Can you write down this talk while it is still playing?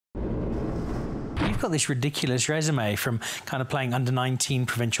got this ridiculous resume from kind of playing under-19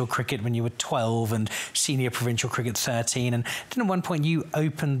 provincial cricket when you were 12 and senior provincial cricket 13. And then at one point you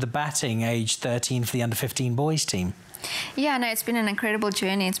opened the batting age 13 for the under-15 boys team. Yeah, no, it's been an incredible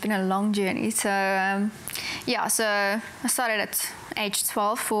journey. It's been a long journey. So, yeah, so I started at age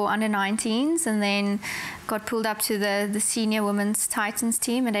 12 for under-19s and then got pulled up to the senior women's Titans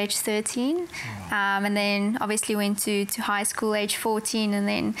team at age 13. And then obviously went to high school age 14 and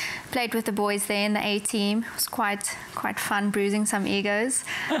then played with the boys there in the A team. It was quite fun, bruising some egos.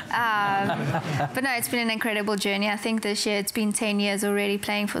 But no, it's been an incredible journey. I think this year it's been 10 years already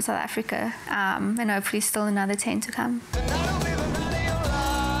playing for South Africa, and hopefully still another 10 to come.